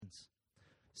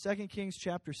2 Kings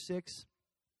chapter 6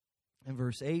 and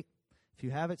verse 8. If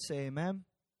you have it, say amen.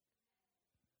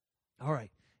 All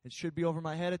right. It should be over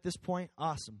my head at this point.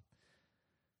 Awesome.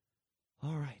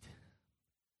 All right.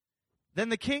 Then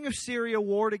the king of Syria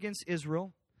warred against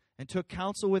Israel and took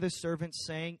counsel with his servants,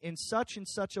 saying, in such and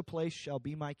such a place shall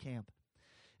be my camp.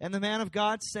 And the man of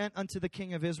God sent unto the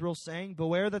king of Israel, saying,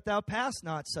 beware that thou pass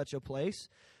not such a place,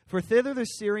 for thither the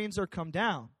Syrians are come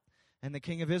down. And the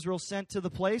king of Israel sent to the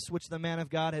place which the man of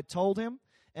God had told him,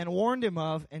 and warned him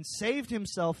of, and saved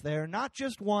himself there, not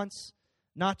just once,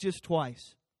 not just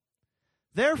twice.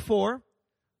 Therefore,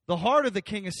 the heart of the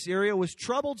king of Syria was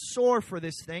troubled sore for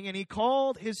this thing, and he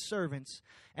called his servants,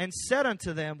 and said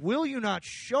unto them, will you not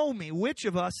show me which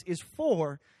of us is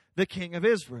for the king of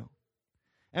Israel?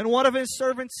 And one of his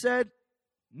servants said,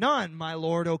 none, my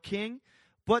lord, O king,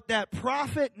 but that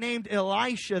prophet named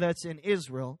Elisha that's in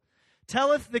Israel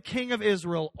telleth the king of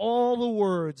Israel all the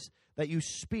words that you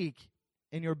speak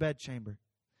in your bedchamber.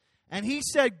 And he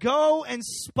said, go and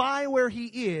spy where he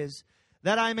is,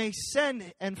 that I may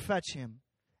send and fetch him.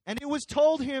 And it was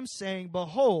told him, saying,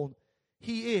 behold,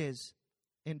 he is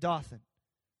in Dothan.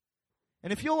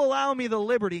 And if you'll allow me the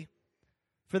liberty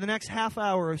for the next half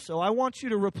hour or so, I want you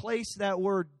to replace that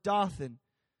word Dothan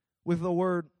with the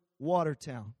word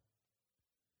Watertown.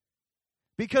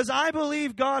 Because I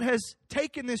believe God has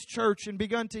taken this church and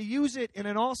begun to use it in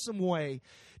an awesome way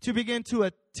to begin to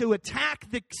attack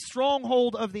the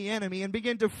stronghold of the enemy and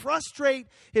begin to frustrate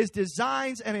his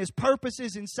designs and his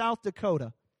purposes in South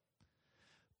Dakota.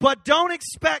 But don't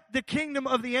expect the kingdom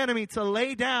of the enemy to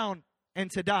lay down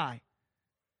and to die.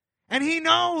 And he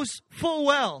knows full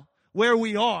well where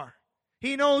we are.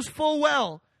 He knows full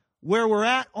well where we're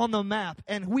at on the map,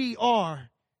 and we are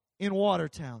in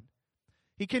Watertown.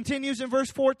 He continues in verse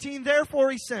 14,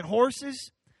 therefore he sent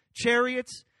horses,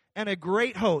 chariots, and a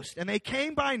great host, and they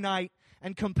came by night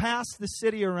and compassed the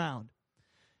city around.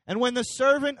 And when the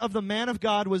servant of the man of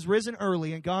God was risen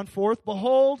early and gone forth,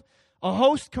 behold, a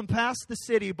host compassed the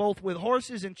city, both with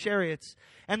horses and chariots.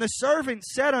 And the servant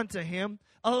said unto him,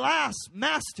 alas,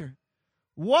 master,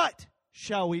 what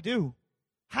shall we do?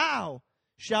 How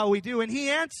shall we do? And he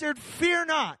answered, fear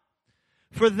not,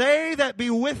 for they that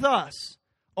be with us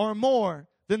are more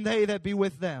than they that be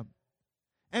with them.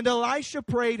 And Elisha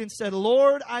prayed and said,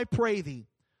 Lord, I pray thee,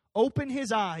 open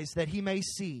his eyes that he may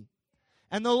see.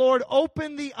 And the Lord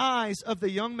opened the eyes of the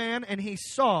young man, and he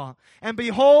saw. And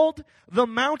behold, the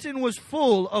mountain was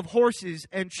full of horses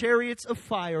and chariots of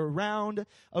fire round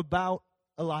about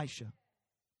Elisha.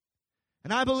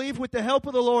 And I believe with the help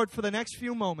of the Lord for the next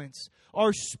few moments,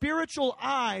 our spiritual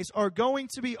eyes are going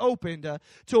to be opened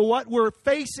to what we're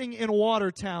facing in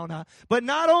Watertown. But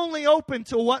not only open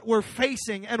to what we're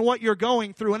facing and what you're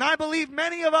going through. And I believe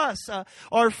many of us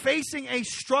are facing a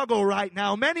struggle right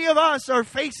now. Many of us are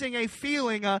facing a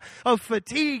feeling of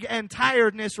fatigue and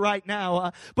tiredness right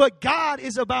now. But God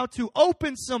is about to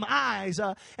open some eyes,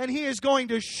 and He is going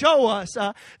to show us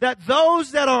that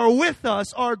those that are with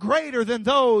us are greater than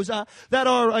those that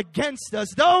are against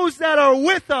us. Those that are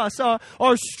with us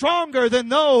are stronger than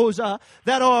those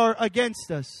that are against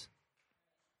us.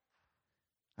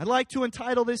 I'd like to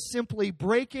entitle this simply,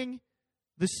 Breaking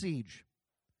the Siege.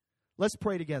 Let's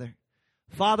pray together.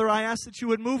 Father, I ask that you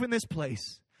would move in this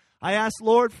place. I ask,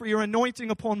 Lord, for your anointing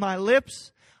upon my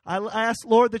lips. I ask,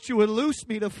 Lord, that you would loose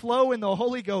me to flow in the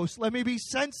Holy Ghost. Let me be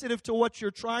sensitive to what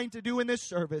you're trying to do in this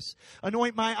service.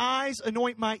 Anoint my eyes,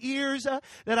 anoint my ears,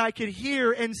 that I could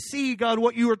hear and see, God,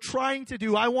 what you are trying to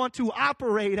do. I want to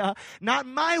operate, not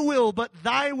my will, but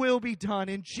thy will be done.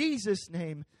 In Jesus'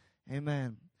 name,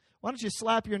 amen. Why don't you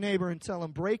slap your neighbor and tell him,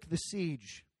 break the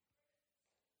siege.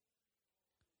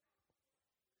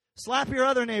 Slap your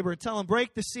other neighbor and tell him,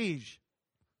 break the siege.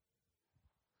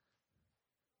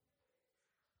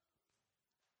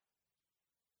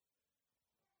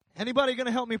 Anybody going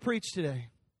to help me preach today?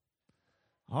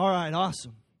 All right,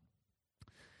 awesome.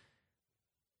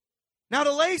 Now,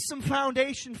 to lay some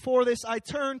foundation for this, I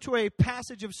turn to a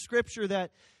passage of Scripture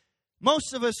that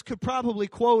most of us could probably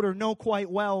quote or know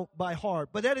quite well by heart.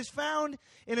 But that is found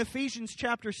in Ephesians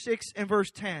chapter 6 and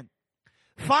verse 10.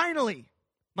 Finally,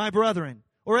 my brethren,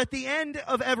 or at the end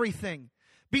of everything,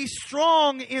 be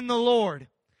strong in the Lord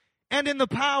and in the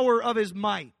power of His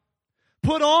might.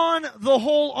 Put on the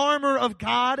whole armor of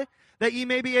God, that ye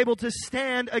may be able to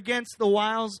stand against the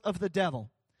wiles of the devil.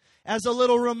 As a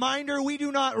little reminder, we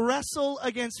do not wrestle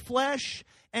against flesh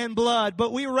and blood,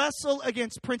 but we wrestle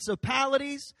against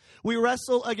principalities, we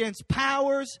wrestle against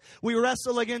powers, we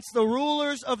wrestle against the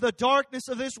rulers of the darkness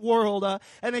of this world,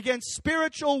 and against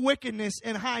spiritual wickedness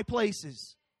in high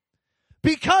places.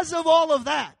 Because of all of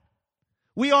that,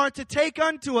 We are to take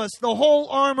unto us the whole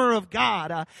armor of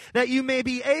God, that you may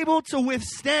be able to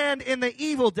withstand in the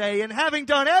evil day, and having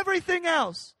done everything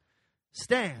else,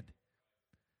 stand.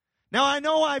 Now, I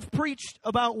know I've preached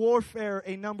about warfare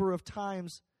a number of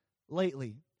times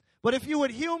lately, but if you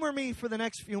would humor me for the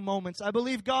next few moments, I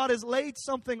believe God has laid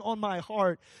something on my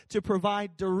heart to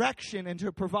provide direction and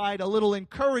to provide a little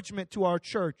encouragement to our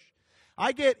church.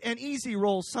 I get an easy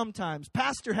role sometimes.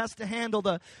 Pastor has to handle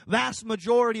the vast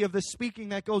majority of the speaking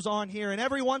that goes on here. And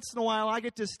every once in a while, I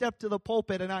get to step to the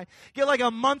pulpit and I get like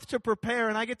a month to prepare,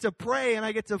 and I get to pray and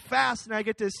I get to fast and I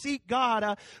get to seek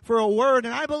God for a word.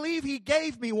 And I believe He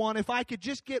gave me one if I could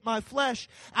just get my flesh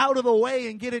out of the way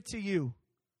and get it to you.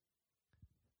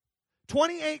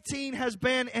 2018 has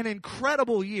been an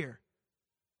incredible year.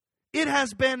 It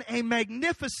has been a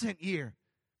magnificent year.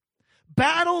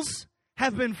 Battles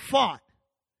have been fought.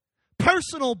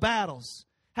 Personal battles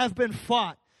have been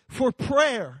fought for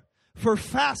prayer, for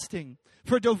fasting,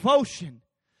 for devotion.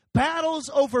 Battles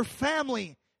over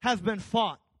family have been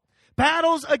fought.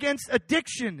 Battles against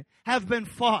addiction have been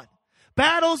fought.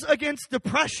 Battles against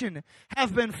depression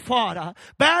have been fought.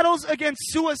 Battles against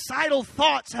suicidal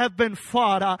thoughts have been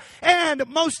fought. And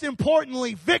most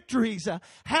importantly, victories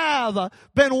have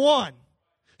been won.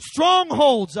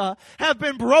 Strongholds have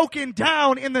been broken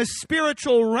down in the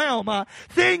spiritual realm.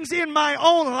 Things in my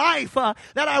own life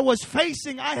that I was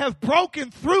facing, I have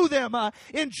broken through them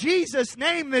in Jesus'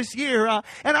 name this year.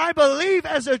 And I believe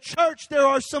as a church there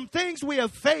are some things we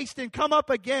have faced and come up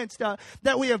against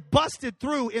that we have busted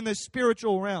through in the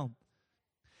spiritual realm.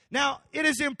 Now, it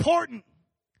is important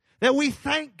that we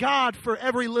thank God for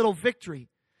every little victory.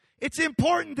 It's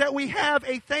important that we have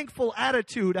a thankful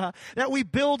attitude, that we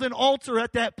build an altar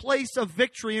at that place of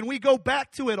victory, and we go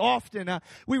back to it often.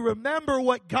 We remember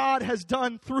what God has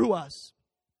done through us.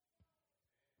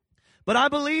 But I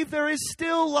believe there is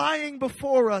still lying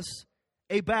before us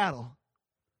a battle.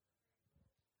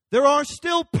 There are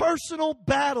still personal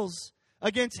battles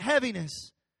against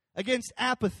heaviness, against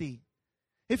apathy.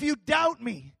 If you doubt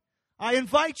me, I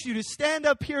invite you to stand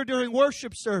up here during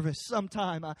worship service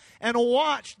sometime and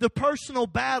watch the personal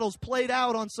battles played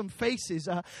out on some faces.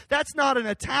 That's not an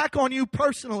attack on you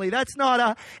personally. That's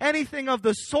not anything of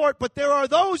the sort. But there are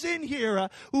those in here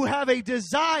who have a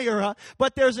desire,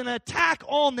 but there's an attack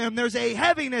on them. There's a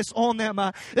heaviness on them.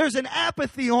 There's an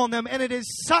apathy on them, and it is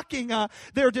sucking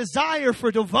their desire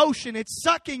for devotion. It's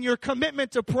sucking your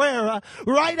commitment to prayer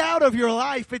right out of your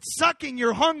life. It's sucking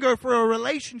your hunger for a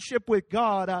relationship with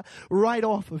God right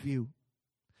off of you.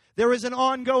 There is an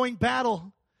ongoing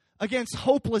battle against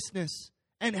hopelessness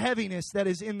and heaviness that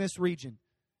is in this region.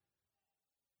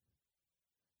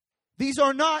 These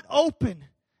are not open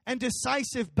and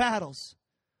decisive battles,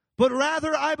 but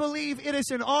rather I believe it is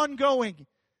an ongoing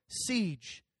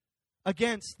siege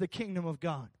against the kingdom of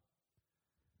God.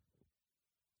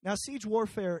 Now, siege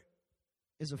warfare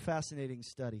is a fascinating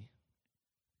study.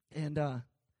 And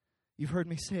you've heard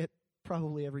me say it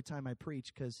probably every time I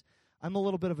preach, because I'm a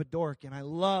little bit of a dork and I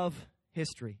love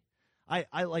history.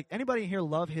 I like, anybody in here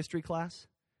love history class?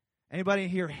 Anybody in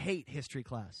here hate history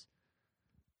class?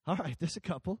 All right, there's a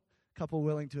couple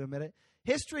willing to admit it.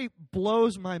 History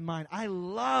blows my mind. I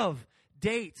love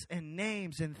dates and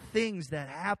names and things that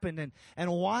happened,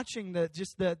 and watching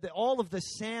all of the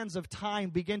sands of time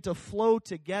begin to flow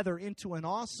together into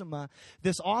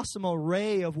this awesome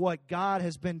array of what God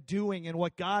has been doing and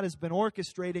what God has been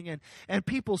orchestrating, and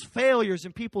people's failures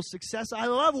and people's success. I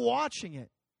love watching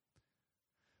it.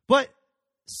 But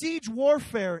siege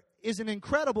warfare is an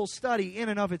incredible study in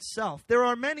and of itself. There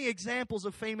are many examples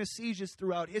of famous sieges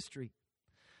throughout history.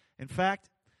 In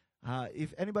fact,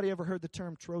 if anybody ever heard the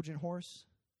term Trojan horse?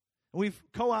 We've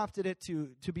co-opted it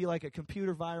to be like a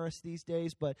computer virus these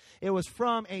days, but it was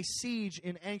from a siege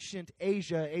in ancient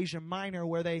Asia Minor,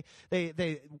 where they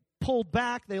pulled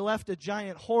back. They left a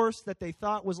giant horse that they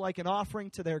thought was like an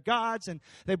offering to their gods, and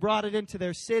they brought it into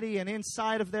their city, and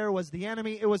inside of there was the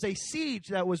enemy. It was a siege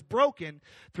that was broken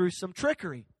through some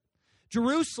trickery.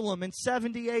 Jerusalem in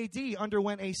 70 A.D.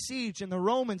 underwent a siege, and the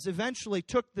Romans eventually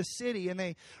took the city, and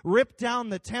they ripped down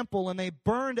the temple, and they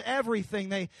burned everything.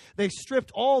 They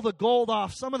stripped all the gold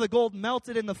off. Some of the gold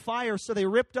melted in the fire, so they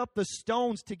ripped up the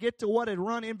stones to get to what had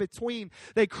run in between.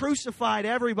 They crucified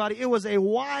everybody. It was a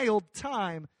wild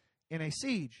time in a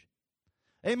siege.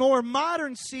 A more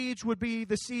modern siege would be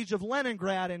the siege of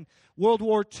Leningrad in World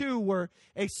War II, where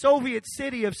a Soviet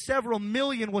city of several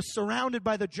million was surrounded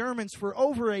by the Germans for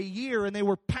over a year, and they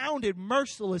were pounded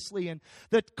mercilessly, and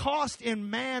the cost in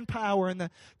manpower and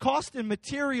the cost in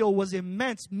material was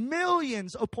immense.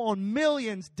 Millions upon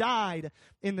millions died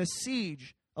in the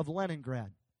siege of Leningrad.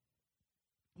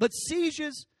 But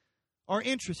sieges are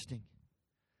interesting.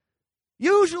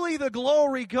 Usually the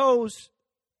glory goes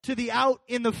to the out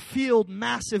in the field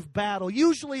massive battle.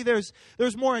 Usually there's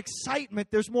more excitement,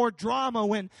 there's more drama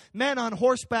when men on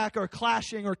horseback are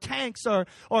clashing or tanks are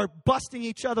busting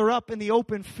each other up in the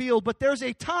open field. But there's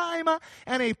a time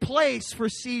and a place for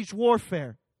siege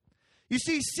warfare. You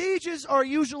see, sieges are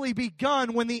usually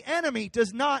begun when the enemy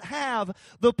does not have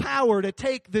the power to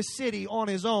take the city on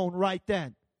his own right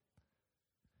then.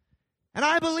 And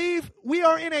I believe we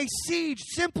are in a siege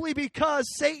simply because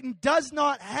Satan does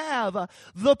not have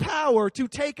the power to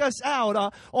take us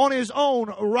out on his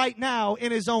own right now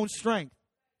in his own strength.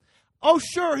 Oh,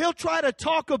 sure, he'll try to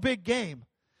talk a big game.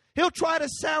 He'll try to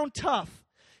sound tough.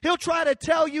 He'll try to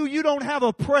tell you you don't have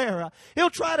a prayer.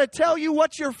 He'll try to tell you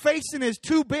what you're facing is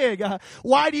too big.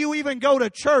 Why do you even go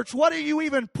to church? What are you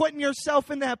even putting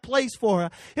yourself in that place for?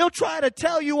 He'll try to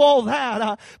tell you all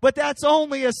that, but that's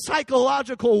only a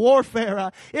psychological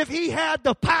warfare. If he had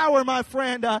the power, my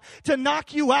friend, to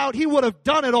knock you out, he would have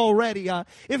done it already.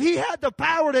 If he had the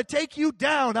power to take you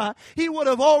down, he would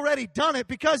have already done it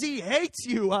because he hates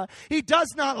you. He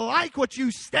does not like what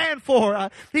you stand for.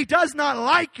 He does not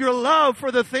like your love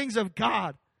for the things of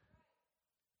God.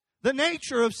 The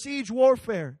nature of siege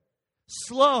warfare: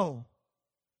 slow,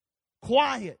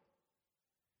 quiet,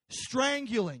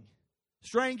 strangulation.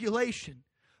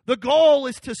 The goal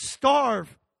is to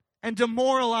starve and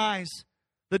demoralize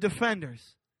the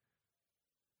defenders.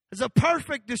 It's a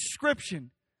perfect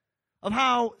description of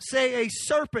how, say, a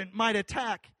serpent might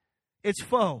attack its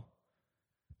foe.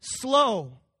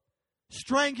 Slow,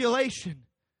 strangulation,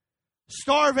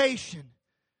 starvation,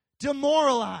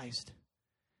 demoralized.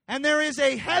 And there is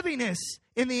a heaviness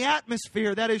in the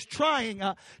atmosphere that is trying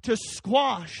to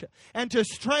squash and to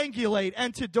strangulate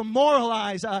and to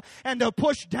demoralize and to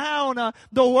push down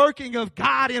the working of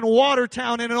God in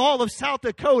Watertown and in all of South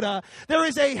Dakota. There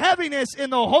is a heaviness in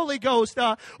the Holy Ghost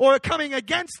or coming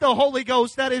against the Holy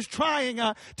Ghost that is trying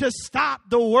to stop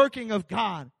the working of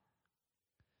God.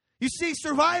 You see,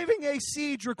 surviving a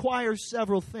siege requires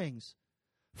several things.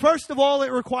 First of all,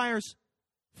 it requires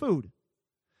food.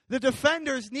 The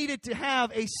defenders needed to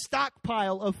have a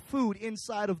stockpile of food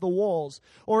inside of the walls,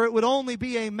 or it would only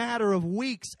be a matter of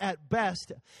weeks at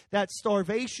best that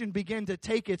starvation began to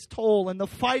take its toll, and the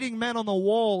fighting men on the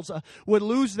walls would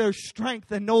lose their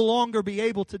strength and no longer be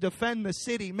able to defend the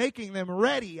city, making them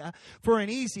ready for an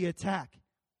easy attack.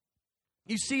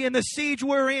 You see, in the siege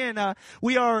we're in,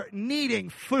 we are needing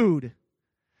food.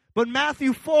 But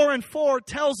Matthew 4:4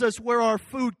 tells us where our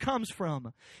food comes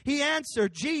from. He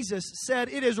answered, Jesus said,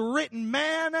 "It is written,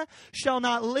 man shall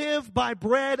not live by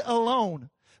bread alone,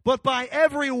 but by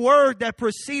every word that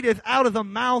proceedeth out of the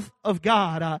mouth of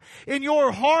God." In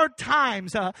your hard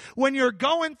times, when you're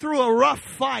going through a rough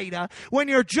fight, when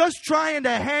you're just trying to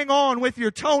hang on with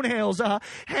your toenails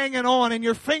hanging on and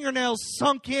your fingernails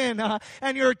sunk in,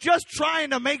 and you're just trying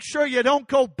to make sure you don't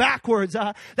go backwards,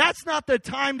 that's not the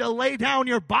time to lay down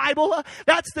your Bible.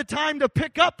 That's the time to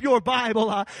pick up your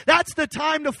Bible. That's the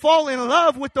time to fall in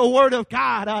love with the Word of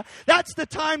God. That's the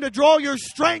time to draw your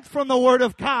strength from the Word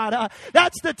of God.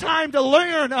 That's the time to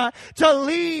learn to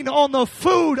lean on the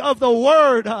food of the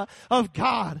Word of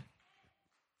God.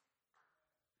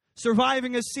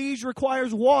 Surviving a siege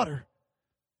requires water.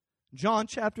 John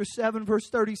chapter 7 verse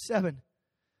 37.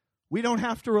 We don't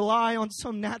have to rely on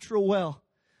some natural well.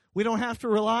 We don't have to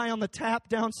rely on the tap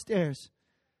downstairs.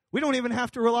 We don't even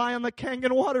have to rely on the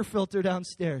Kangen water filter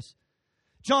downstairs.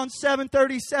 John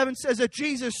 7:37 says that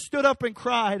Jesus stood up and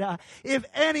cried, "If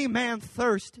any man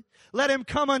thirst, let him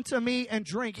come unto me and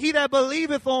drink. He that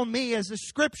believeth on me, as the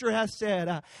scripture has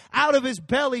said, out of his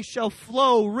belly shall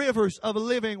flow rivers of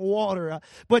living water.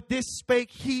 But this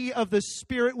spake he of the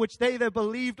Spirit, which they that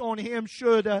believed on him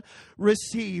should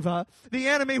receive." The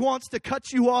enemy wants to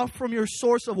cut you off from your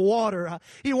source of water.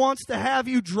 He wants to have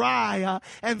you dry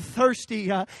and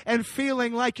thirsty and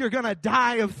feeling like you're going to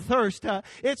die of thirst.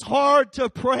 It's hard to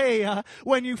pray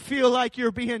when you feel like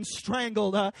you're being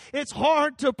strangled. It's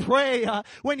hard to pray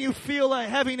when you feel a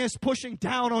heaviness pushing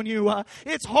down on you.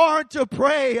 It's hard to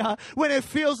pray when it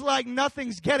feels like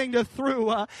nothing's getting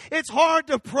through. It's hard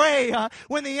to pray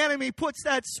when the enemy puts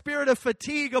that spirit of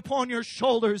fatigue upon your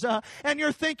shoulders and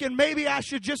you're thinking, maybe I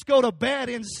should just go to bed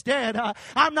instead.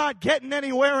 I'm not getting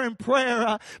anywhere in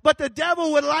prayer. But the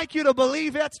devil would like you to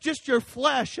believe that's just your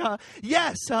flesh.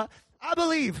 Yes, I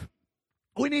believe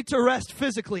We need to rest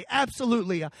physically,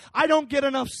 absolutely. I don't get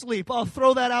enough sleep. I'll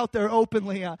throw that out there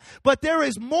openly. But there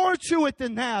is more to it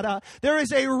than that. There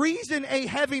is a reason a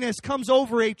heaviness comes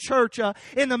over a church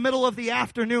in the middle of the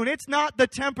afternoon. It's not the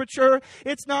temperature.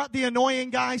 It's not the annoying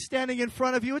guy standing in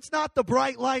front of you. It's not the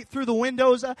bright light through the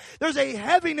windows. There's a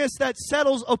heaviness that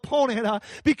settles upon it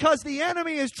because the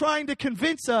enemy is trying to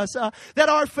convince us that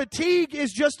our fatigue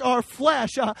is just our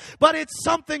flesh. But it's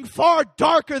something far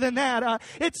darker than that.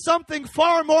 It's something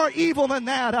far more evil than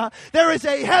that. There is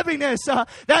a heaviness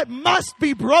that must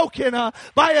be broken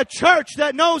by a church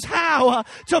that knows how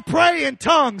to pray in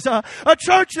tongues. A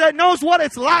church that knows what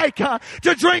it's like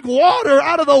to drink water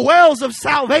out of the wells of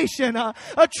salvation. A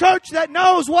church that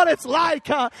knows what it's like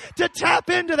to tap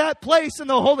into that place in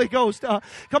the Holy Ghost.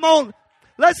 Come on.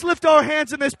 Let's lift our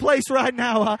hands in this place right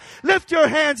now. Lift your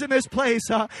hands in this place.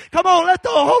 Come on, let the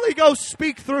Holy Ghost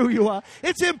speak through you.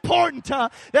 It's important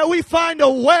that we find a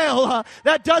well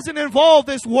that doesn't involve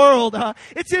this world.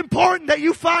 It's important that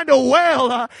you find a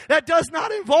well that does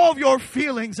not involve your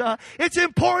feelings. It's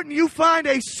important you find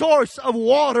a source of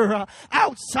water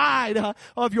outside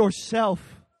of yourself.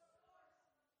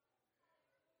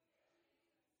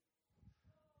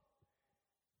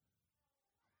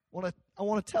 I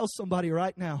want to tell somebody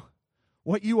right now,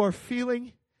 what you are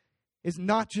feeling is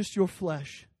not just your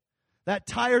flesh. That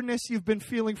tiredness you've been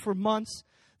feeling for months,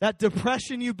 that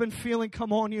depression you've been feeling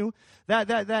come on you,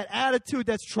 that attitude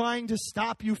that's trying to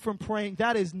stop you from praying,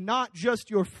 that is not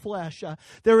just your flesh.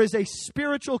 There is a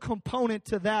spiritual component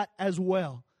to that as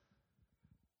well.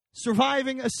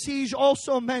 Surviving a siege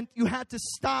also meant you had to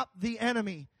stop the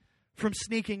enemy from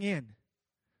sneaking in.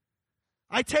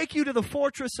 I take you to the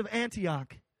fortress of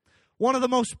Antioch, one of the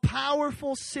most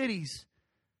powerful cities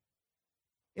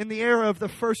in the era of the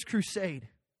First Crusade.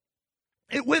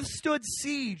 It withstood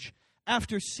siege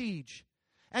after siege.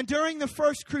 And during the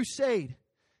First Crusade,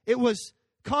 it was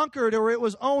conquered or it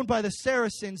was owned by the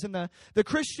Saracens, and the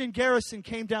Christian garrison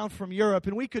came down from Europe.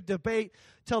 And we could debate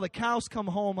till the cows come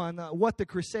home on what the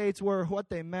Crusades were, what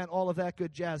they meant, all of that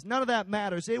good jazz. None of that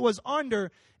matters. It was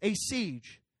under a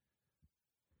siege.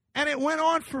 And it went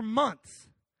on for months.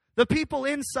 The people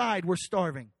inside were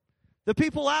starving. The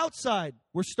people outside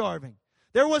were starving.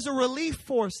 There was a relief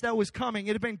force that was coming.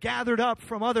 It had been gathered up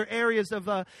from other areas of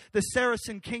the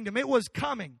Saracen kingdom. It was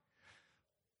coming.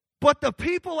 But the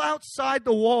people outside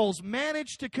the walls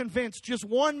managed to convince just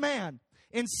one man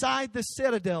inside the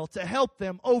citadel to help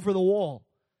them over the wall.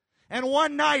 And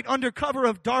one night, under cover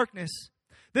of darkness,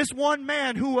 this one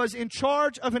man who was in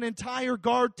charge of an entire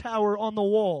guard tower on the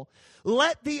wall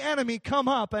let the enemy come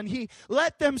up, and he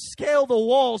let them scale the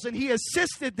walls, and he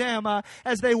assisted them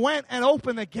as they went and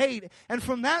opened the gate. And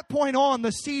from that point on,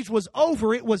 the siege was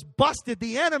over. It was busted.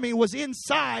 The enemy was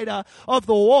inside of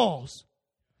the walls.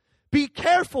 Be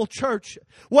careful, church,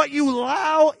 what you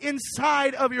allow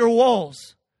inside of your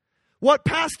walls. What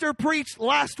Pastor preached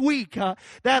last week,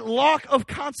 that lock of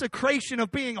consecration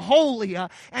of being holy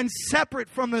and separate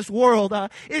from this world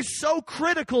is so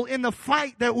critical in the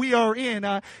fight that we are in.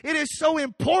 It is so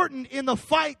important in the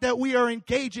fight that we are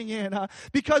engaging in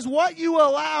because what you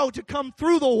allow to come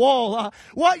through the wall,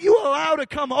 what you allow to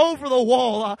come over the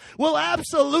wall will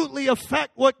absolutely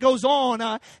affect what goes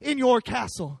on in your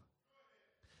castle.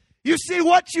 You see,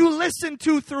 what you listen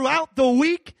to throughout the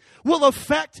week will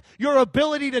affect your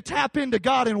ability to tap into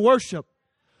God in worship.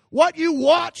 What you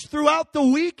watch throughout the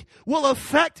week will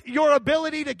affect your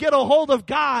ability to get a hold of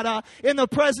God in the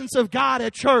presence of God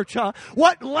at church.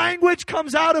 What language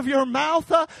comes out of your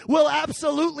mouth will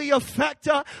absolutely affect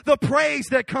the praise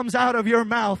that comes out of your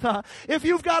mouth. If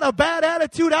you've got a bad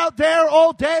attitude out there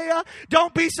all day,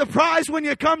 don't be surprised when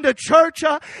you come to church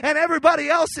and everybody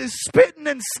else is spitting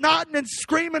and snotting and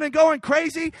screaming and going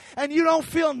crazy and you don't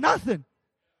feel nothing.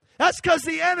 That's because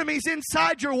the enemy's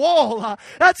inside your wall.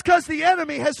 That's because the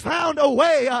enemy has found a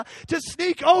way to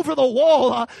sneak over the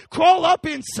wall, crawl up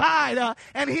inside,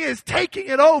 and he is taking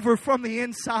it over from the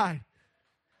inside.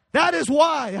 That is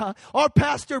why our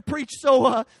pastor preached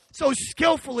so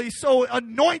skillfully, so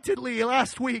anointedly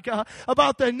last week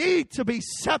about the need to be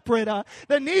separate,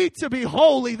 the need to be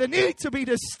holy, the need to be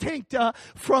distinct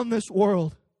from this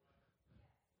world.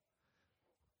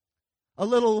 A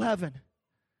little leaven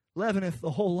leaveneth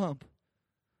the whole lump.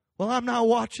 Well, I'm not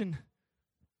watching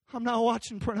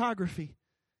pornography.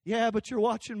 Yeah, but you're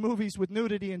watching movies with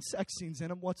nudity and sex scenes in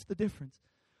them. What's the difference?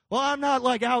 Well, I'm not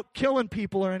like out killing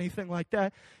people or anything like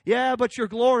that. Yeah, but you're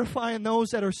glorifying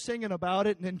those that are singing about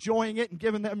it and enjoying it and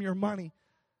giving them your money.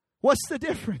 What's the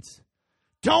difference?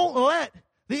 Don't let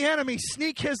the enemy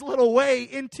sneak his little way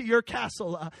into your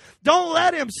castle. Don't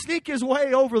let him sneak his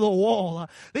way over the wall.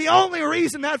 The only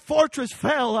reason that fortress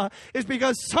fell is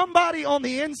because somebody on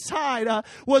the inside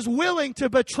was willing to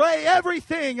betray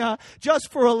everything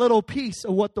just for a little piece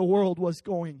of what the world was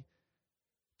going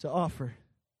to offer.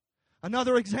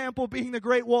 Another example being the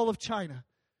Great Wall of China.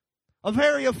 A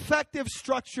very effective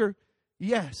structure,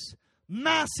 yes,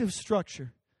 massive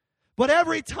structure. But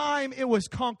every time it was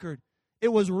conquered,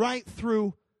 it was right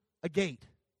through a gate.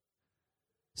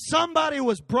 Somebody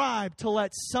was bribed to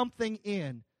let something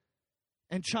in,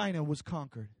 and China was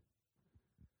conquered.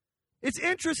 It's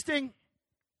interesting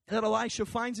that Elisha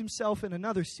finds himself in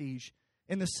another siege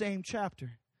in the same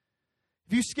chapter.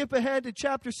 If you skip ahead to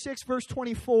chapter 6, verse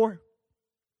 24,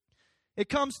 it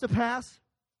comes to pass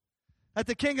that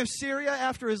the king of Syria,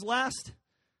 after his last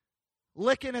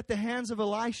licking at the hands of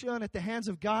Elisha and at the hands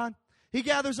of God, he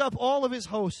gathers up all of his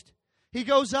host. He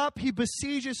goes up, he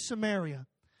besieges Samaria.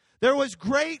 There was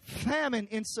great famine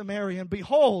in Samaria, and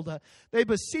behold, they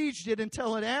besieged it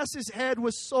until an ass's head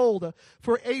was sold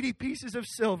for 80 pieces of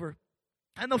silver.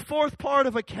 And the fourth part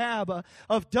of a cab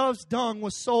of dove's dung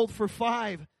was sold for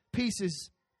 5 pieces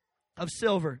of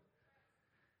silver.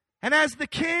 And as the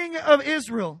king of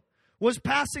Israel was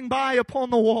passing by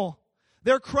upon the wall,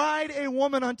 there cried a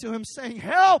woman unto him, saying,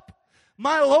 Help,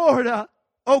 my lord,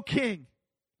 O king.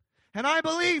 And I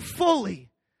believe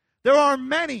fully there are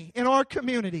many in our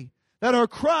community that are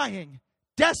crying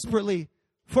desperately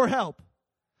for help.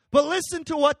 But listen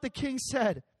to what the king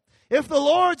said. If the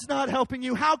Lord's not helping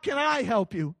you, how can I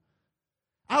help you?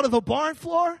 Out of the barn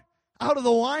floor? Out of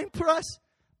the wine press?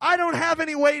 I don't have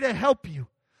any way to help you.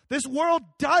 This world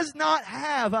does not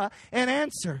have an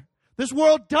answer. This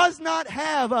world does not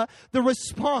have the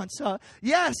response.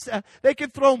 Yes, they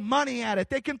can throw money at it.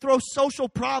 They can throw social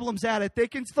problems at it. They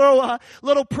can throw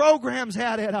little programs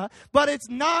at it. But it's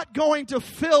not going to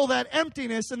fill that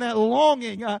emptiness and that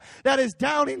longing that is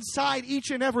down inside each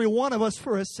and every one of us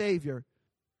for a Savior.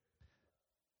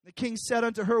 The king said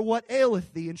unto her, What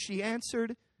aileth thee? And she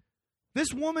answered,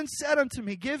 This woman said unto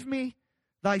me, Give me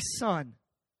thy son,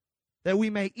 that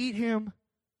we may eat him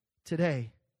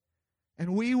today,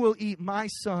 and we will eat my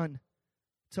son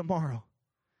tomorrow.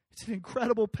 It's an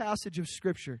incredible passage of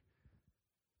Scripture.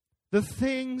 The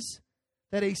things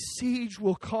that a siege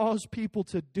will cause people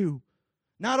to do.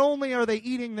 Not only are they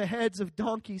eating the heads of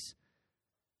donkeys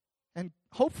and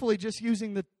hopefully just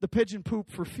using the pigeon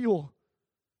poop for fuel,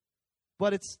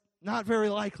 but it's not very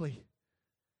likely.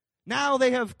 Now they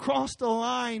have crossed a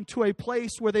line to a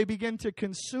place where they begin to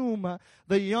consume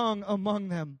the young among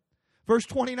them. Verse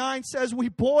 29 says, We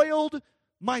boiled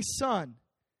my son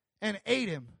and ate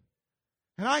him.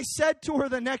 And I said to her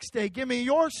the next day, Give me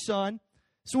your son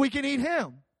so we can eat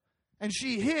him. And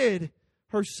she hid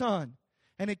her son.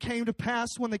 And it came to pass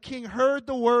when the king heard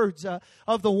the words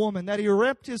of the woman that he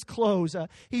ripped his clothes.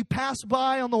 He passed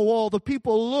by on the wall. The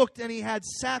people looked, and he had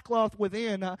sackcloth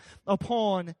within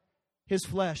upon his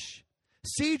flesh.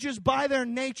 Sieges by their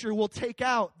nature will take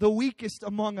out the weakest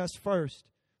among us first.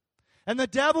 And the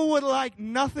devil would like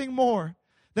nothing more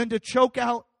than to choke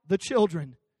out the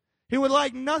children. He would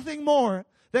like nothing more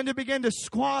than to begin to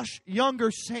squash younger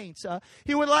saints.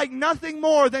 He would like nothing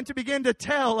more than to begin to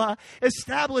tell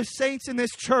established saints in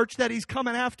this church that he's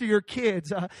coming after your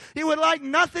kids. He would like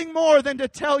nothing more than to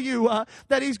tell you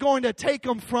that he's going to take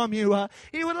them from you.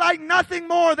 He would like nothing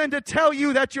more than to tell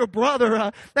you that your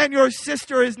brother and your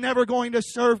sister is never going to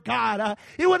serve God.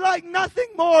 He would like nothing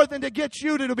more than to get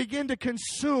you to begin to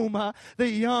consume the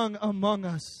young among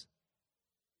us.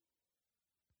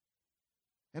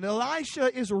 And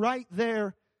Elisha is right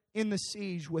there in the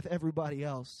siege with everybody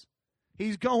else.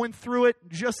 He's going through it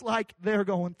just like they're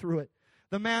going through it.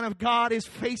 The man of God is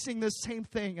facing the same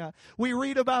thing. We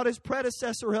read about his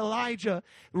predecessor Elijah.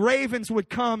 Ravens would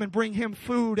come and bring him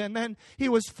food, and then he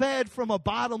was fed from a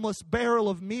bottomless barrel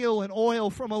of meal and oil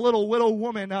from a little widow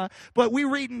woman. But we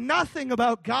read nothing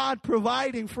about God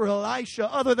providing for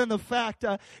Elisha other than the fact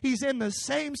he's in the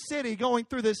same city going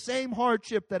through the same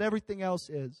hardship that everything else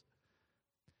is.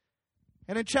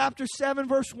 And in chapter 7,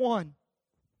 verse 1,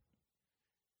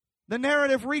 the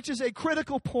narrative reaches a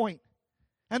critical point.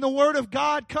 And the word of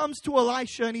God comes to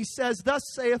Elisha, and he says, Thus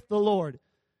saith the Lord,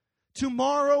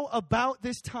 Tomorrow about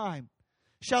this time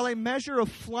shall a measure of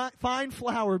fine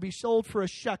flour be sold for a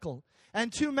shekel,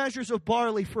 and 2 measures of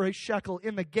barley for a shekel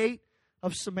in the gate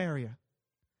of Samaria.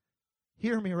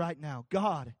 Hear me right now.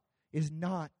 God is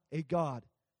not a God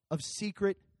of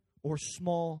secret or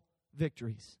small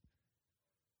victories.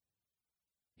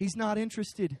 He's not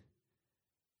interested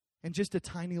in just a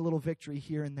tiny little victory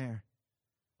here and there.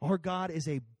 Our God is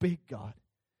a big God.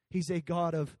 He's a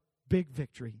God of big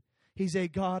victory. He's a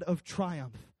God of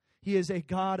triumph. He is a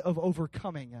God of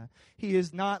overcoming. He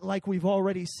is not, like we've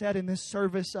already said in this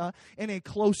service, in a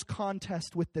close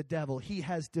contest with the devil. He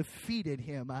has defeated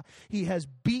him. He has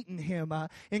beaten him.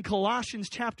 In Colossians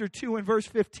chapter 2 and verse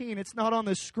 15, it's not on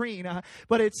the screen,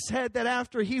 but it said that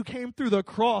after he came through the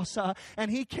cross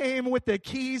and he came with the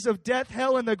keys of death,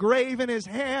 hell, and the grave in his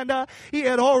hand, he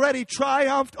had already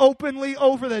triumphed openly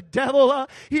over the devil.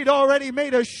 He'd already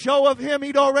made a show of him.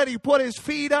 He'd already put his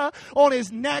feet on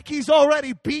his neck. He's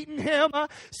already beaten him.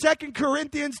 2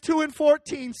 Corinthians 2 and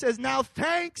 14 says, now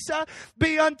thanks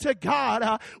be unto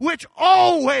God, which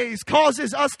always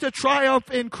causes us to triumph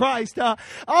in Christ.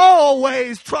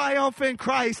 Always triumph in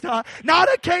Christ.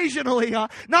 Not occasionally,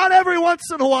 not every once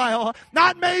in a while,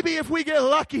 not maybe if we get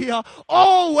lucky.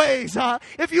 Always.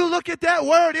 If you look at that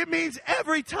word, it means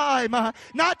every time.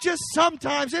 Not just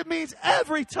sometimes, it means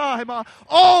every time.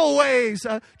 Always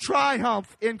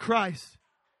triumph in Christ.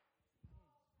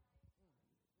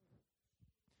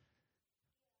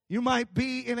 You might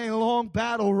be in a long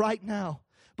battle right now,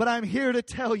 but I'm here to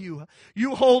tell you,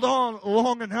 you hold on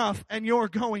long enough and you're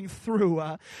going through.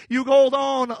 You hold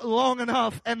on long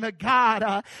enough and the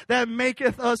God that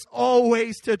maketh us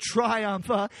always to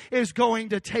triumph is going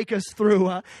to take us through.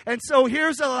 And so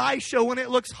here's Elisha when it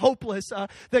looks hopeless.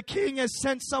 The king has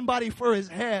sent somebody for his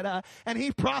head, and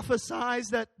he prophesies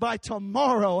that by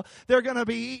tomorrow they're going to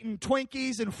be eating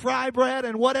Twinkies and fry bread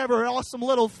and whatever awesome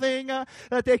little thing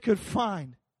that they could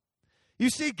find. You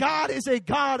see, God is a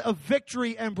God of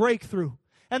victory and breakthrough.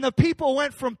 And the people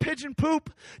went from pigeon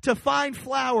poop to fine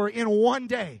flour in one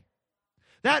day.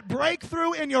 That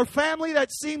breakthrough in your family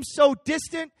that seems so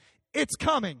distant, it's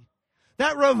coming.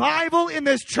 That revival in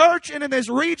this church and in this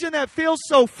region that feels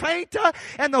so faint,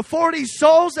 and the 40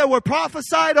 souls that were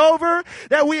prophesied over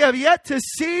that we have yet to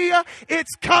see,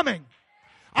 it's coming.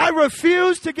 I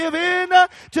refuse to give in to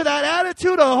that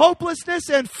attitude of hopelessness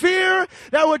and fear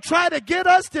that would try to get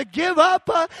us to give up,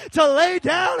 to lay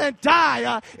down and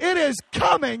die. It is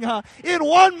coming in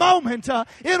one moment,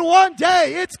 in one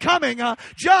day. It's coming.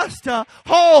 Just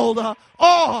hold on.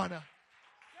 Hallelujah.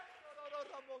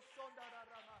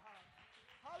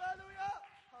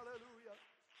 Hallelujah.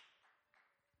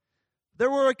 There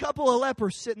were a couple of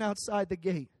lepers sitting outside the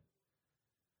gate.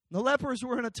 The lepers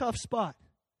were in a tough spot.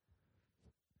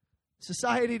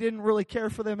 Society didn't really care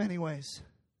for them anyways.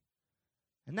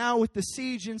 And now with the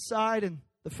siege inside and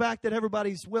the fact that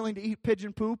everybody's willing to eat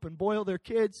pigeon poop and boil their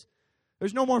kids,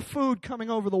 there's no more food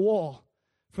coming over the wall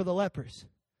for the lepers.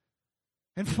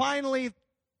 And finally,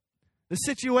 the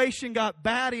situation got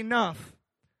bad enough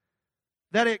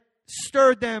that it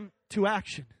stirred them to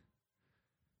action.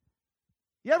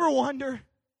 You ever wonder,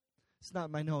 it's not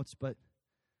in my notes, but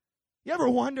you ever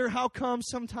wonder how come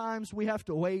sometimes we have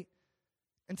to wait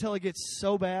until it gets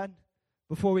so bad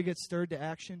before we get stirred to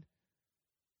action?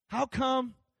 How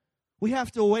come we have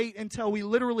to wait until we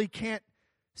literally can't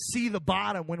see the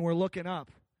bottom when we're looking up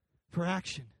for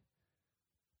action?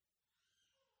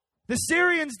 The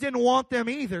Syrians didn't want them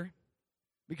either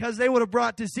because they would have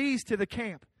brought disease to the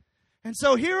camp. And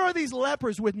so here are these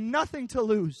lepers with nothing to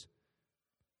lose.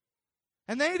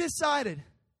 And they decided,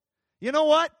 you know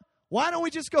what? Why don't we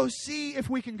just go see if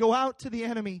we can go out to the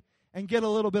enemy and get a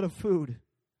little bit of food?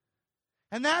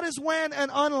 And that is when an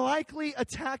unlikely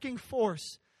attacking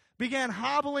force began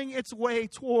hobbling its way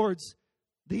towards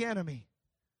the enemy.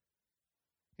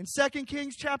 In 2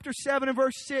 Kings chapter 7 and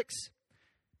verse 6,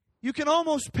 you can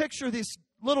almost picture this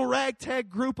little ragtag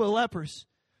group of lepers.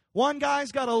 One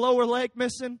guy's got a lower leg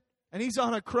missing, and he's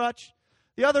on a crutch.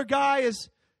 The other guy is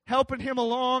helping him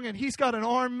along, and he's got an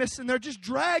arm missing. They're just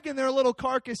dragging their little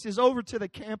carcasses over to the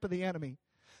camp of the enemy.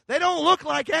 They don't look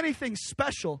like anything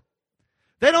special.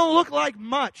 They don't look like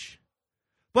much.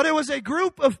 But it was a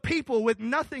group of people with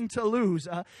nothing to lose.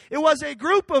 It was a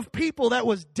group of people that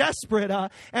was desperate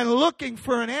and looking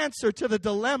for an answer to the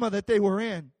dilemma that they were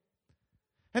in.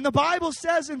 And the Bible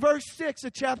says in verse 6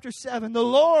 of chapter 7, the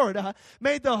Lord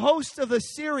made the host of the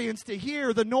Syrians to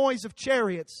hear the noise of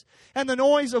chariots and the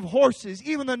noise of horses,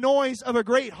 even the noise of a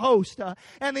great host.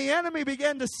 And the enemy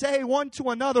began to say one to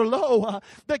another, lo,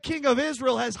 the king of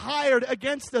Israel has hired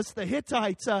against us the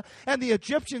Hittites and the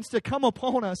Egyptians to come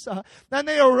upon us. And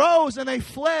they arose and they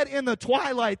fled in the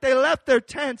twilight. They left their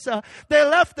tents. They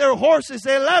left their horses.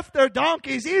 They left their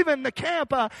donkeys, even the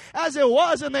camp as it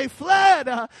was, and they fled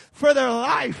for their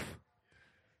life.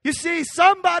 You see,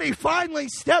 somebody finally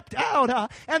stepped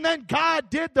out, and then God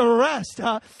did the rest.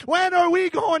 When are we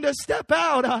going to step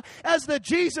out as the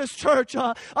Jesus Church,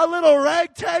 a little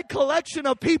ragtag collection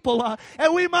of people,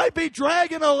 and we might be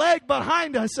dragging a leg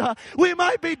behind us. We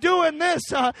might be doing this,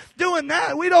 doing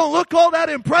that. We don't look all that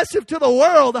impressive to the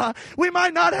world. We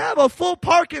might not have a full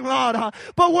parking lot,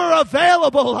 but we're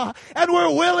available, and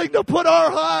we're willing to put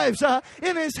our lives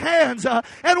in His hands,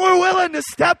 and we're willing to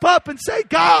step up and say,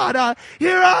 God,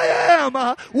 here I am.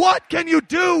 What can you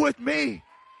do with me?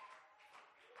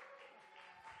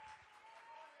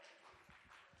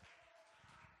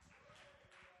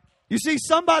 You see,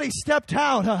 somebody stepped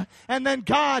out, and then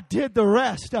God did the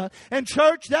rest. And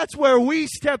church, that's where we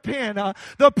step in.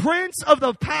 The prince of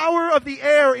the power of the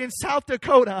air in South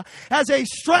Dakota has a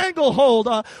stranglehold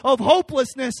of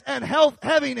hopelessness and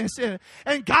heaviness.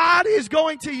 And God is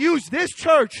going to use this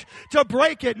church to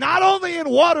break it. Not only in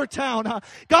Watertown,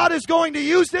 God is going to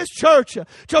use this church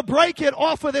to break it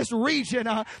off of this region.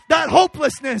 That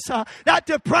hopelessness, that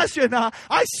depression,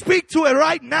 I speak to it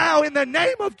right now in the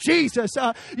name of Jesus.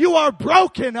 You are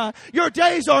broken. Your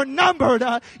days are numbered.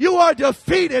 You are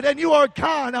defeated and you are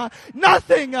gone.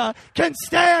 Nothing can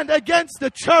stand against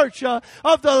the church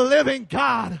of the living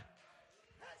God.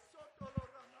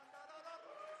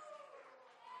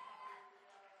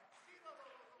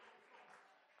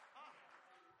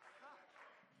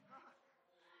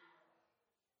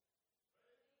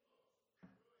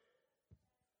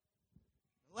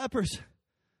 Lepers,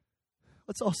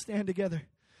 let's all stand together.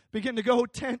 Begin to go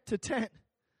tent to tent,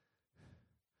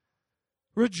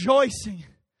 rejoicing,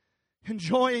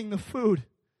 enjoying the food.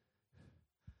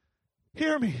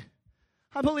 Hear me.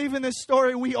 I believe in this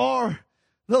story we are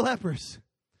the lepers.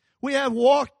 We have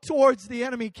walked towards the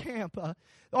enemy camp.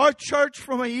 Our church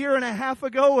from a year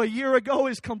ago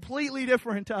is completely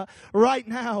different right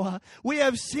now. We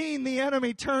have seen the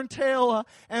enemy turn tail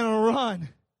and run.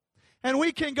 And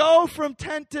we can go from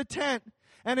tent to tent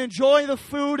and enjoy the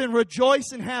food and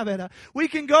rejoice and have it. We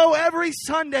can go every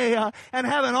Sunday and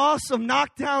have an awesome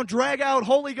knockdown, drag-out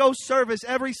Holy Ghost service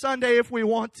every Sunday if we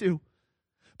want to.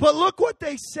 But look what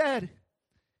they said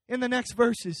in the next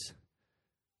verses.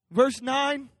 Verse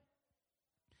 9,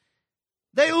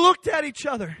 they looked at each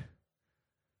other,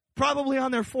 probably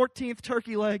on their 14th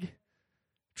turkey leg,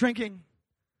 drinking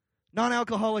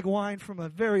non-alcoholic wine from a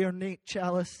very ornate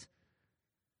chalice.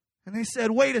 And they said,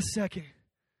 wait a second.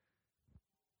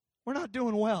 We're not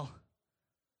doing well.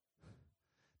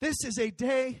 This is a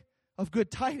day of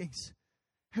good tidings,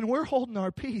 and we're holding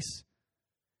our peace.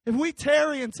 If we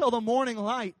tarry until the morning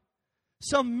light,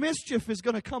 some mischief is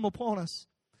going to come upon us.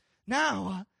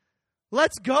 Now,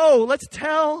 let's go. Let's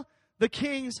tell the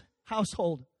king's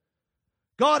household.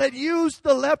 God had used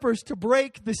the lepers to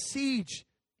break the siege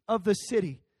of the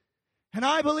city. And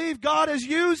I believe God has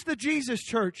used the Jesus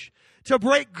Church to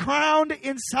break ground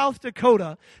in South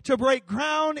Dakota, to break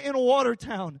ground in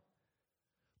Watertown.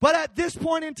 But at this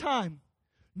point in time,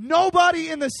 nobody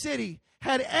in the city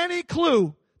had any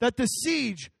clue that the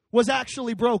siege was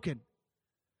actually broken.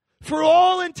 For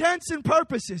all intents and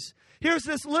purposes, here's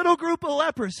this little group of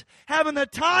lepers having the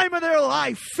time of their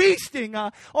life, feasting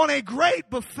on a great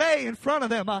buffet in front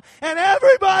of them. And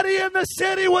everybody in the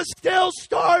city was still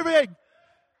starving.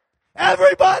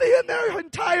 Everybody in their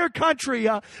entire country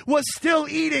was still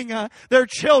eating their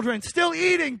children, still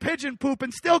eating pigeon poop,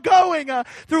 and still going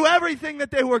through everything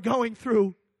that they were going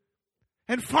through.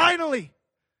 And finally,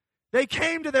 they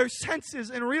came to their senses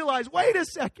and realized, wait a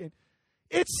second.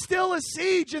 It's still a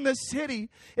siege in the city.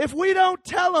 If we don't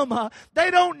tell them,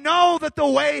 they don't know that the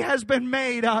way has been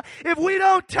made. If we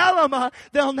don't tell them,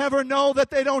 they'll never know that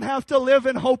they don't have to live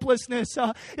in hopelessness.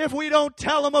 If we don't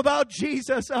tell them about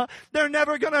Jesus, they're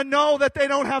never going to know that they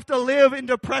don't have to live in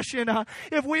depression.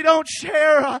 If we don't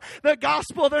share the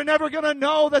gospel, they're never going to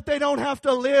know that they don't have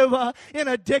to live in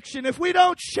addiction. If we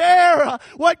don't share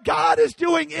what God is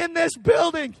doing in this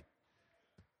building,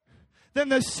 then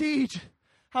the siege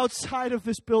outside of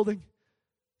this building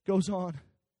goes on.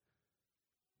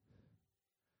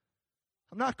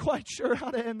 I'm not quite sure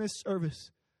how to end this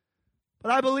service,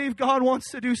 but I believe God wants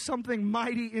to do something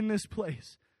mighty in this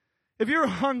place. If you're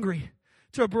hungry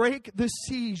to break the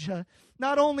siege,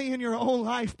 not only in your own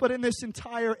life, but in this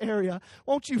entire area,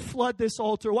 won't you flood this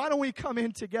altar? Why don't we come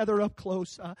in together up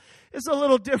close? It's a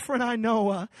little different, I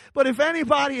know. But if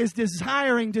anybody is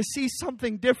desiring to see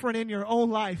something different in your own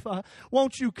life,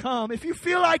 won't you come? If you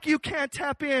feel like you can't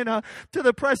tap in to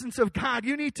the presence of God,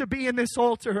 you need to be in this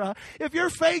altar. If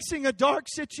you're facing a dark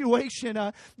situation,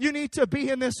 you need to be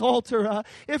in this altar.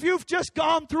 If you've just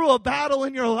gone through a battle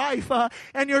in your life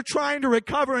and you're trying to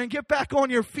recover and get back on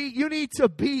your feet, you need to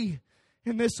be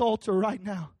in this altar right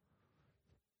now.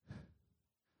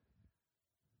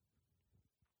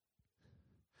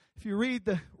 If you read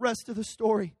the rest of the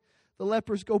story, the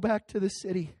lepers go back to the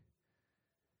city.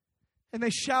 And they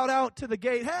shout out to the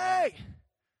gate, "Hey,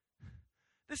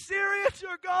 the Syrians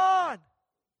are gone!"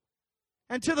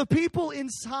 And to the people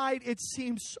inside, it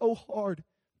seems so hard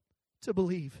to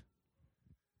believe.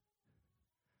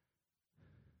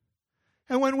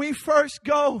 And when we first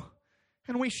go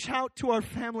and we shout to our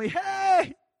family,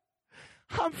 "Hey,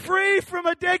 I'm free from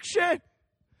addiction.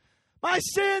 My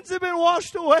sins have been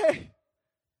washed away,"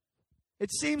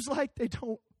 it seems like they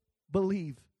don't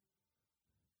believe.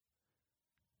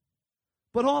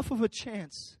 But off of a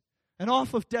chance and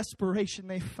off of desperation,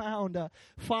 they found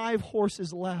 5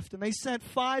 horses left. And they sent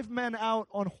 5 men out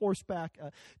on horseback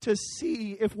to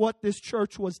see if what this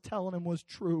church was telling them was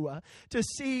true. To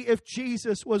see if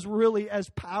Jesus was really as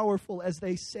powerful as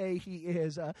they say he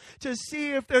is. To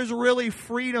see if there's really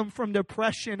freedom from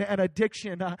depression and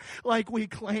addiction like we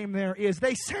claim there is.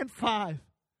 They sent 5.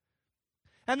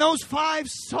 And those 5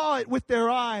 saw it with their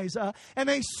eyes. And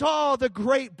they saw the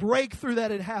great breakthrough that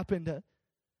had happened.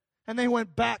 And they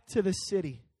went back to the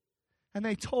city. And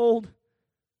they told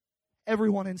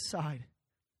everyone inside.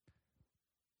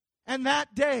 And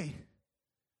that day,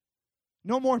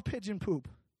 no more pigeon poop.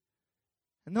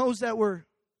 And those that were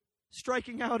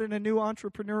striking out in a new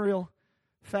entrepreneurial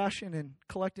fashion and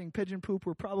collecting pigeon poop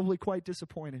were probably quite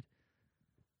disappointed.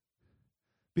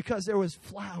 Because there was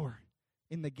flour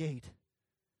in the gate.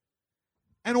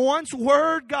 And once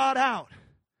word got out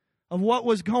of what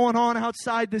was going on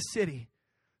outside the city,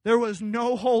 there was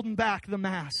no holding back the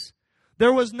mass.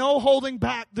 There was no holding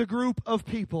back the group of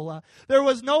people. There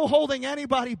was no holding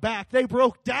anybody back. They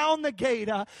broke down the gate.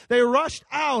 They rushed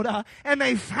out and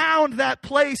they found that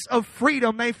place of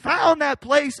freedom. They found that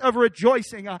place of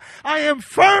rejoicing. I am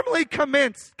firmly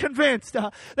convinced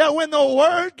that when the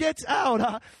word gets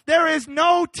out, there is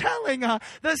no telling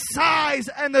the size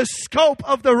and the scope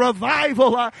of the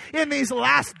revival in these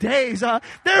last days.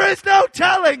 There is no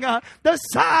telling the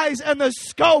size and the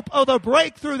scope of the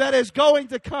breakthrough that is going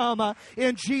to come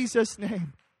in Jesus'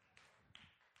 name.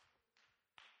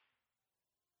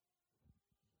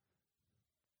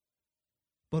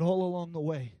 But all along the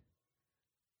way,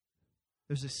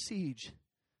 there's a siege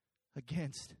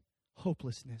against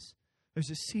hopelessness. There's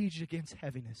a siege against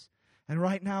heaviness. And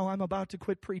right now, I'm about to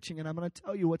quit preaching, and I'm going to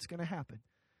tell you what's going to happen.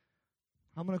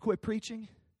 I'm going to quit preaching.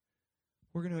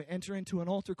 We're going to enter into an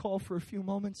altar call for a few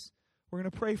moments. We're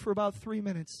going to pray for about 3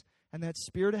 minutes, and that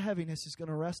spirit of heaviness is going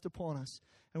to rest upon us.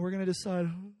 And we're going to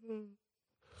decide,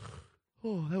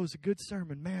 oh, that was a good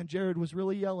sermon. Man, Jared was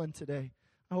really yelling today.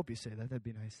 I hope you say that. That'd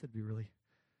be nice. That'd be really,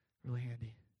 really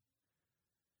handy.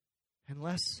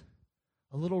 Unless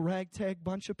a little ragtag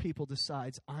bunch of people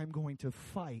decides, I'm going to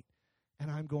fight and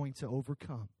I'm going to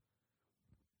overcome.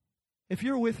 If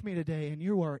you're with me today and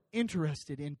you are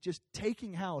interested in just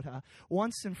taking out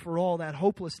once and for all that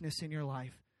hopelessness in your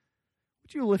life,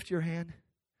 would you lift your hand?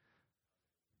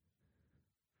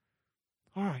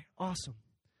 All right, awesome.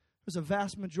 There's a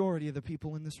vast majority of the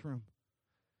people in this room.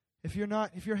 If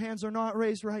your hands are not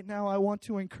raised right now, I want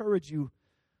to encourage you.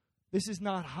 This is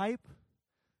not hype.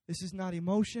 This is not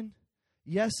emotion.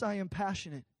 Yes, I am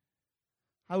passionate.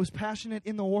 I was passionate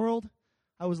in the world.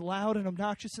 I was loud and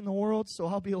obnoxious in the world, so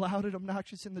I'll be loud and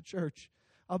obnoxious in the church.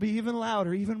 I'll be even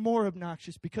louder, even more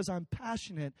obnoxious, because I'm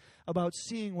passionate about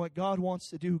seeing what God wants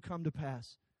to do come to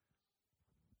pass.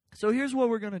 So here's what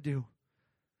we're going to do.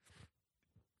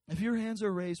 If your hands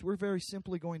are raised, we're very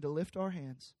simply going to lift our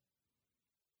hands.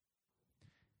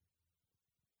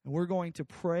 And we're going to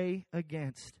pray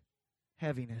against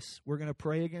heaviness. We're going to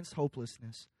pray against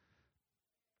hopelessness.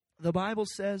 The Bible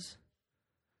says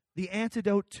the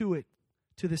antidote to it,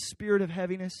 to the spirit of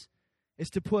heaviness, is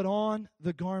to put on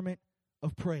the garment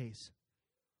of praise.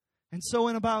 And so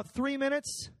in about 3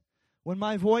 minutes, when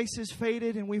my voice is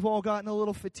faded and we've all gotten a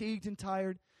little fatigued and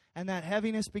tired, and that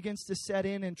heaviness begins to set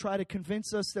in and try to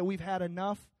convince us that we've had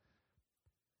enough,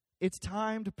 it's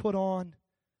time to put on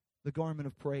the garment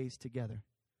of praise together.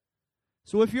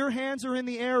 So if your hands are in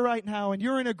the air right now and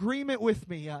you're in agreement with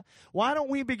me, why don't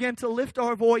we begin to lift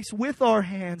our voice with our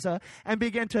hands and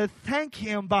begin to thank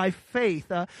Him by faith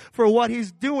for what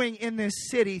He's doing in this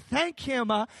city. Thank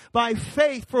Him by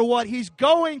faith for what He's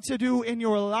going to do in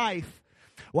your life.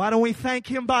 Why don't we thank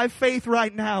Him by faith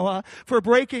right now for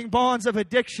breaking bonds of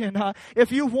addiction?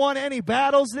 If you've won any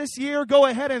battles this year, go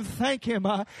ahead and thank Him.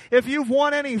 If you've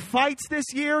won any fights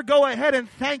this year, go ahead and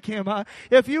thank Him.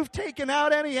 If you've taken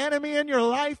out any enemy in your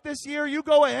life this year, you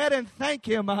go ahead and thank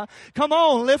Him. Come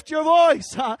on, lift your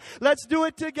voice. Let's do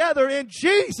it together in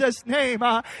Jesus' name.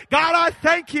 God, I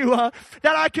thank You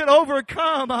that I could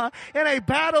overcome in a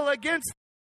battle against